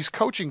for, or he's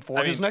coaching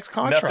for his next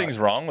contract. Nothing's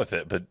wrong with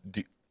it, but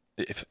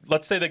if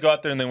let's say they go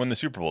out there and they win the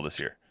Super Bowl this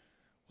year,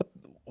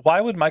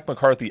 why would Mike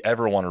McCarthy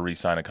ever want to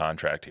re-sign a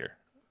contract here?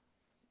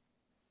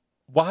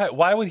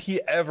 Why would he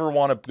ever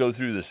want to go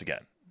through this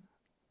again?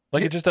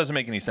 Like, it just doesn't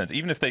make any sense.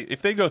 Even if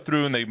they go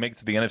through and they make it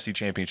to the NFC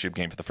Championship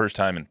game for the first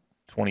time in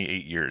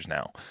 28 years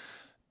now,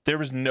 there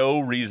was no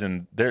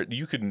reason there.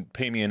 You couldn't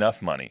pay me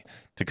enough money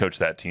to coach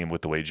that team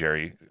with the way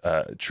Jerry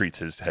treats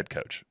his head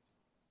coach.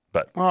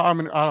 But I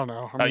mean, I don't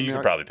know. You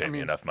could probably pay me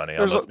enough money.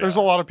 There's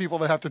a lot of people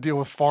that have to deal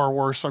with far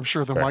worse, I'm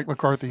sure, than Mike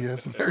McCarthy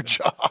is in their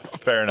job.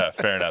 Fair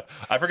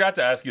enough. I forgot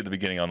to ask you at the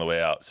beginning on the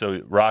way out.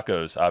 So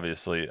Rocco's,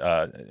 obviously,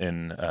 at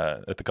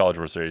the College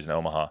World Series in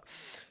Omaha,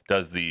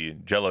 does the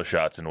Jello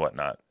shots and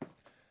whatnot.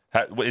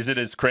 Is it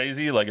as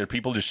crazy? Like, are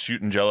people just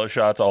shooting Jello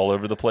shots all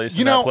over the place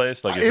in that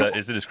place? Like,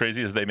 is it as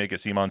crazy as they make it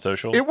seem on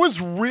social? It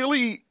was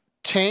really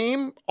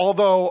tame,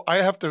 although I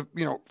have to,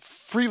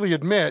 freely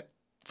admit,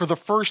 for the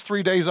first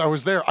 3 days I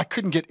was there, I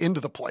couldn't get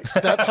into the place.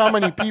 That's how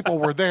many people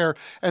were there.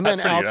 And then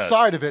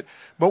outside of it.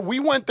 But we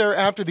went there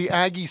after the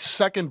Aggies'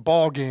 second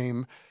ball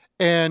game.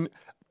 And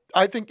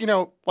I think,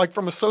 like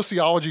from a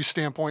sociology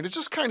standpoint, it's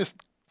just kind of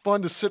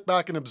fun to sit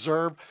back and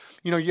observe.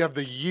 You have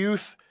the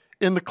youth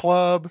in the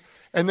club,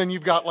 and then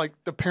you've got like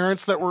the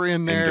parents that were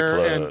in there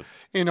and,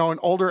 and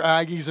older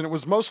Aggies. And it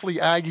was mostly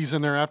Aggies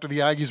in there after the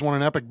Aggies won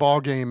an epic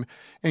ball game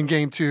in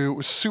game 2. It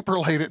was super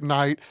late at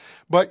night.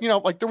 But,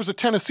 like there was a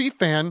Tennessee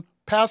fan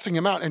passing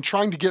him out and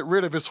trying to get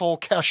rid of his whole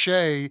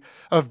cachet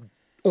of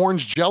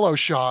orange Jello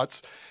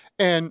shots.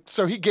 And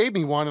so he gave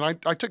me one, and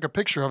I took a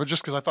picture of it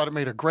just because I thought it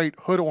made a great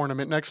hood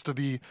ornament next to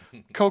the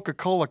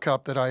Coca-Cola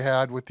cup that I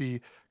had with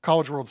the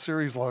College World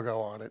Series logo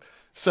on it.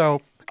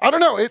 So I don't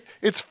know.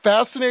 It's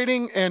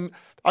fascinating, and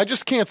I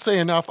just can't say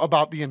enough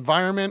about the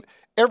environment.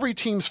 Every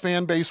team's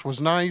fan base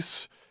was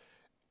nice.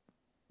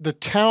 The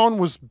town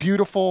was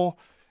beautiful,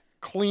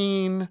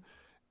 clean,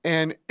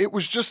 and it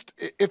was just,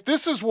 if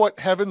this is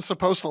what heaven's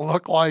supposed to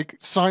look like,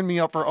 sign me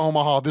up for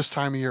Omaha this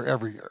time of year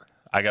every year.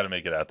 I got to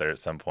make it out there at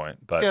some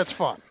point. But yeah, it's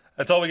fun.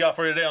 That's all we got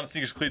for you today on the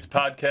Sneakers and Cleats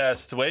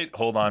podcast. Wait,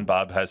 hold on.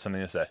 Bob has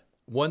something to say.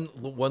 One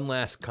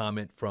last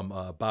comment from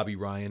Bobby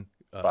Ryan.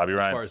 Bobby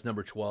Ryan. As far as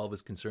number 12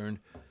 is concerned,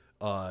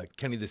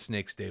 Kenny the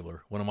Snake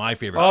Stabler, one of my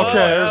favorite. Okay,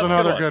 there's that's a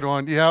another good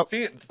one. Yep.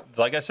 See,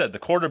 like I said, the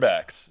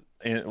quarterbacks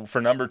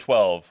for number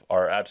 12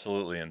 are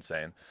absolutely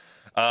insane.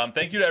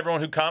 Thank you to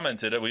everyone who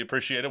commented. We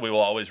appreciate it. We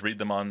will always read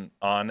them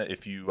on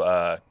if you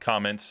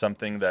comment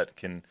something that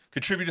can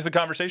contribute to the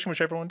conversation,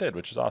 which everyone did,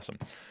 which is awesome.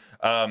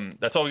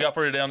 That's all we got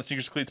for you today on the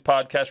Sneakers and Cleats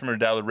podcast. Remember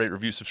to download, rate,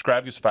 review,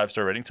 subscribe, give us a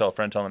 5-star rating, tell a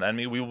friend, tell an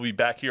enemy. We will be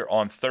back here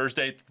on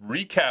Thursday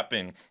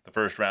recapping the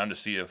first round to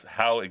see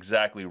how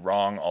exactly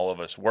wrong all of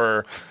us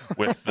were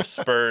with the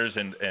Spurs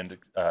and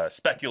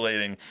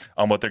speculating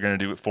on what they're going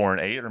to do at 4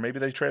 and 8, or maybe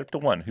they trade up to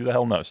 1. Who the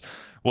hell knows?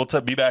 We'll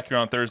be back here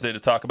on Thursday to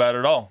talk about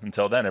it all.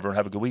 Until then, everyone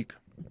have a good week.